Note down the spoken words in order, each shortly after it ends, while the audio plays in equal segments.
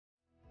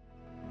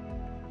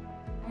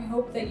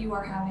hope that you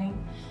are having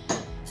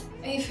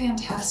a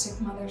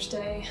fantastic Mother's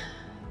Day.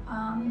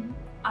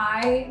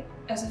 I,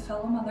 as a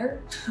fellow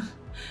mother,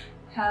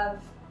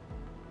 have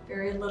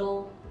very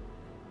little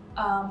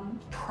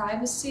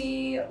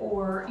privacy,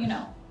 or, you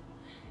know,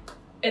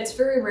 it's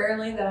very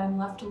rarely that I'm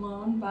left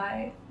alone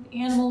by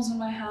the animals in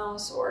my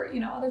house or,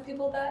 you know, other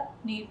people that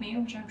need me,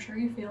 which I'm sure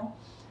you feel,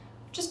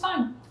 which is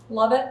fine.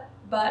 Love it.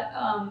 But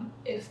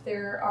if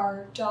there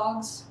are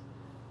dogs,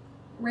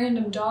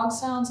 random dog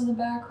sounds in the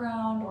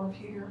background, or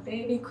if you hear a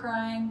baby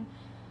crying,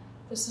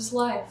 this is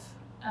life.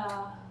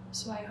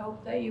 So I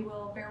hope that you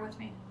will bear with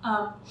me.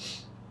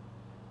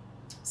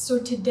 So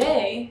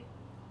today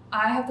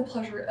I have the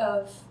pleasure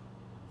of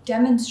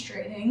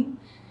demonstrating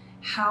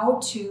how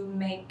to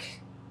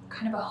make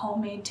kind of a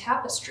homemade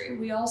tapestry.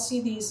 We all see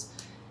these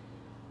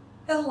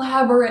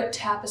elaborate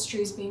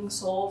tapestries being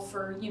sold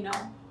for, you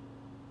know,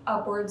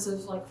 upwards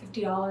of like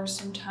 $50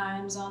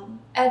 sometimes on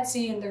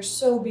Etsy, and they're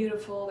so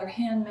beautiful, they're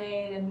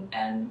handmade,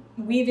 and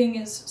weaving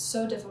is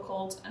so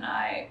difficult, and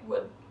I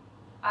would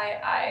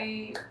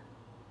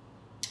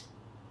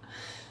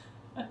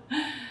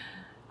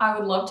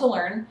love to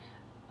learn,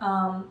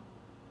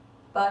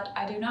 but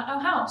I do not know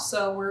how.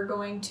 So we're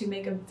going to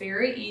make a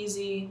very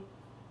easy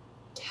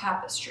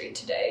tapestry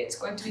today. It's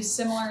going to be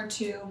similar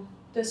to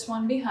this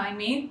one behind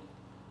me,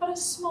 but a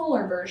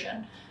smaller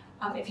version.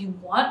 If you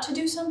want to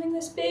do something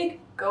this big,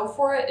 go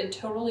for it. It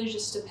totally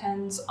just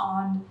depends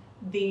on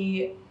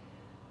the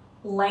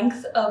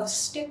length of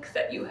stick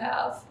that you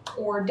have,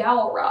 or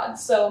dowel rod.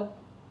 So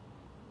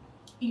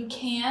you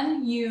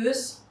can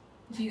use,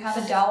 if you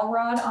have a dowel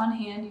rod on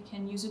hand, you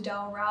can use a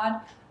dowel rod.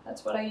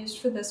 That's what I used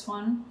for this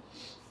one.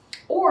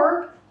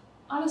 Or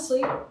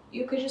honestly,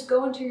 you could just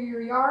go into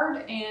your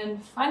yard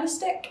and find a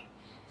stick.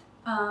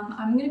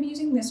 I'm going to be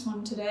using this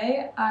one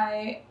today.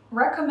 I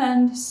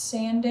recommend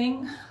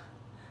sanding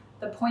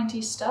the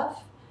pointy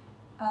stuff.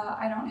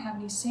 I don't have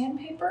any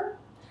sandpaper,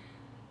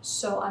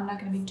 so I'm not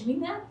going to be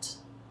doing that.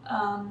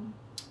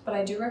 But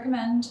I do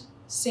recommend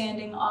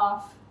sanding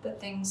off the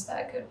things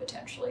that could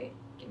potentially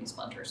give you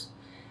splinters.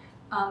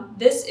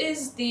 This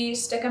is the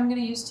stick I'm going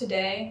to use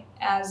today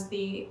as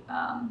the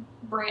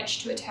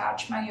branch to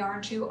attach my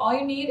yarn to. All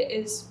you need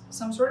is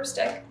some sort of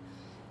stick,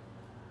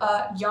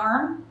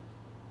 yarn.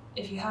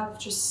 If you have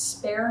just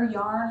spare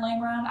yarn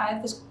laying around, I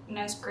have this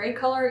nice gray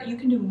color. You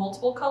can do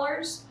multiple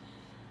colors.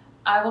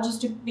 I will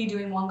just be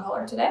doing one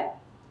color today.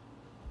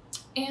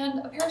 And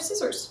a pair of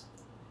scissors.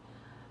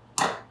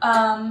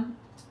 I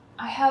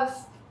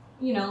have,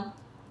 you know,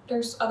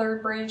 there's other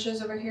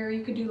branches over here.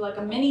 You could do like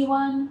a mini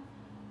one.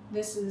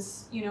 This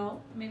is, you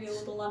know, maybe a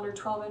little under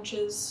 12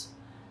 inches.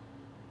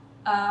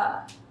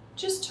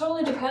 Just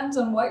totally depends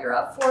on what you're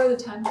up for, the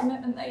time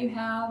commitment that you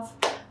have.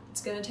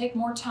 It's gonna take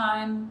more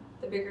time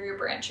the bigger your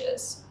branch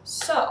is.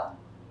 So,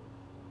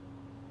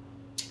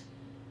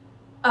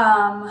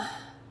 how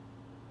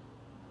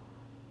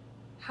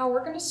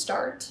we're gonna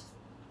start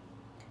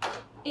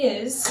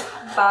is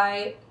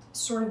by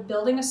sort of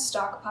building a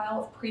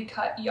stockpile of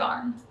pre-cut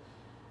yarn.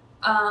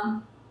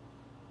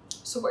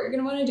 So what you're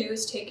gonna wanna do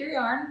is take your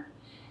yarn,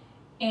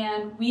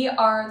 and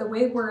the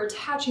way we're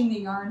attaching the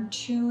yarn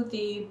to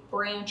the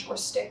branch or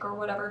stick or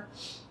whatever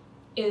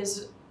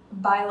is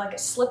by like a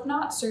slip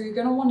knot. So you're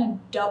gonna wanna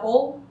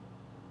double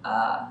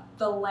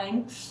the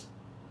length.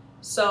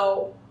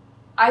 So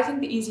I think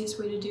the easiest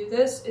way to do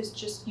this is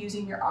just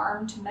using your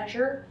arm to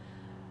measure.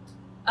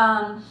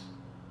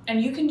 And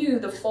you can do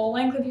the full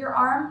length of your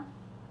arm.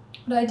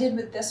 What I did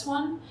with this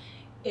one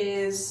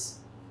is,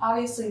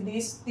 obviously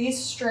these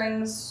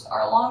strings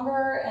are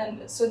longer,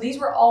 and so these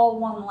were all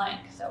one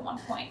length at one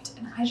point,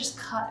 and I just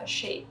cut a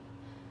shape,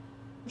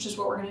 which is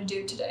what we're gonna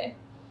do today.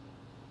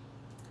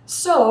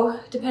 So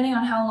depending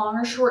on how long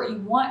or short you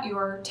want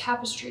your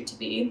tapestry to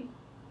be,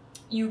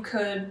 you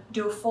could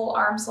do a full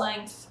arm's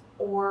length,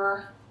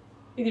 or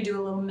you could do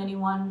a little mini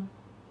one.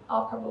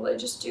 I'll probably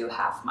just do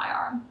half my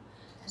arm.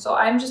 So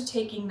I'm just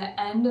taking the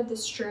end of the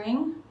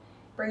string,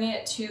 bringing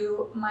it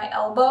to my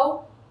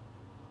elbow,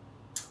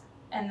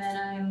 and then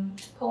I'm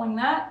pulling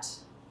that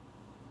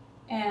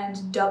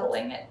and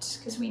doubling it,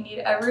 because we need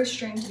every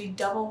string to be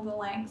double the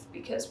length,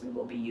 because we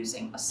will be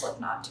using a slip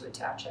knot to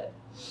attach it.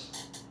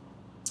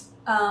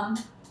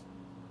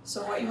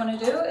 So what you want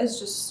to do is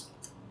just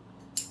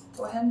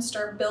go ahead and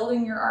start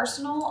building your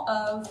arsenal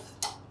of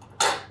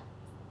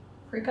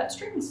pre-cut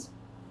strings.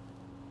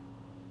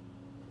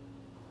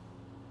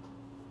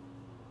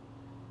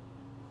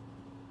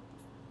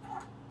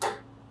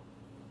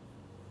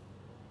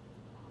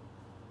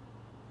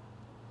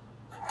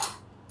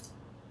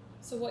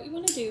 So what you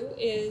want to do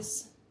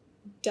is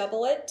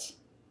double it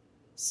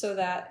so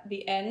that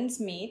the ends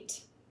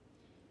meet,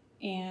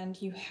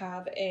 and you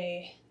have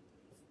a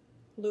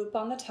loop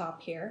on the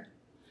top here.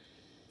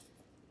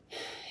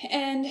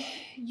 And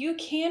you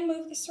can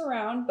move this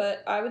around,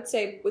 but I would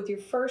say with your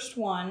first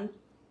one,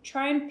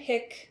 try and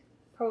pick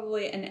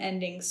probably an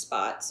ending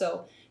spot.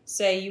 So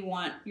say you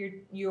want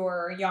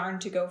your yarn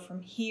to go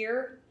from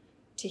here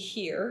to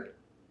here,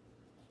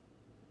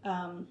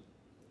 and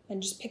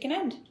just pick an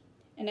end.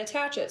 and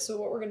attach it. So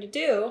what we're going to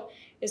do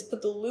is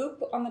put the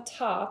loop on the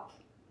top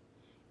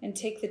and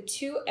take the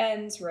two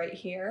ends right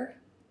here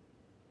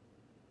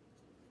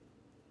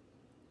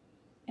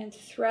and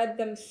thread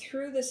them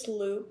through this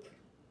loop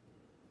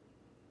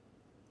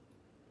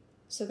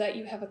so that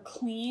you have a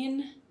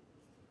clean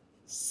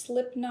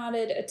slip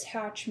knotted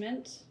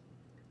attachment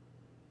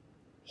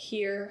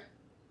here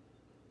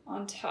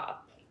on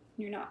top.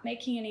 You're not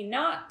making any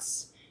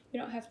knots. You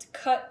don't have to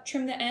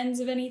trim the ends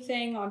of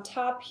anything on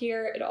top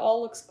here. It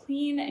all looks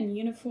clean and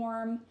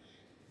uniform.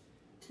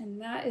 And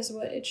that is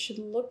what it should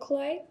look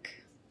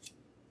like.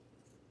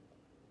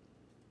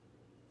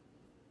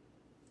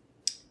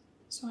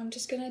 So I'm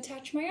just going to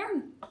attach my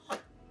yarn.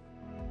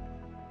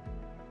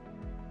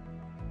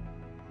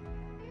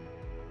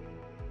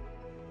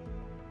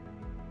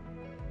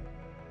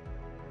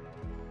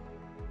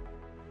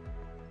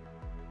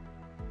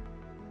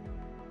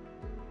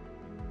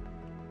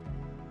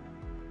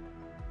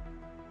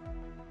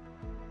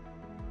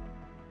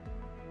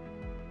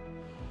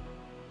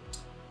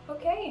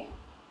 Okay,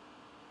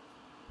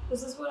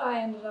 this is what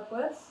I ended up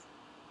with.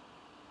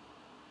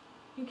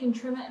 You can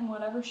trim it in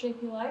whatever shape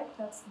you like.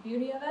 That's the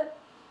beauty of it.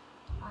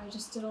 I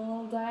just did a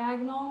little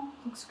diagonal.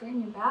 Looks great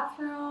in your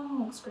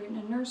bathroom, looks great in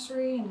a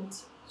nursery, and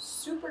it's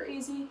super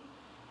easy.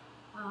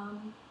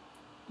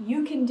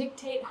 You can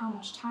dictate how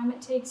much time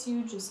it takes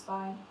you just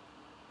by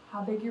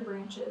how big your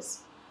branch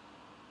is.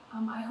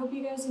 I hope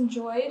you guys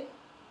enjoyed,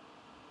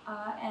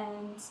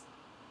 and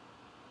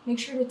make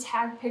sure to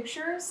tag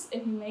pictures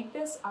if you make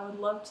this. I would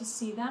love to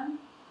see them,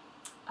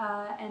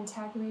 and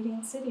tag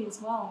Radiant City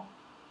as well.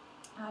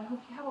 I hope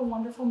you have a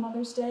wonderful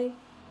Mother's Day.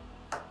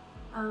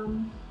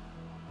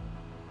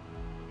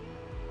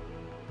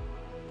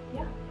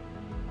 Yeah,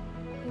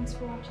 thanks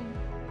for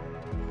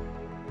watching.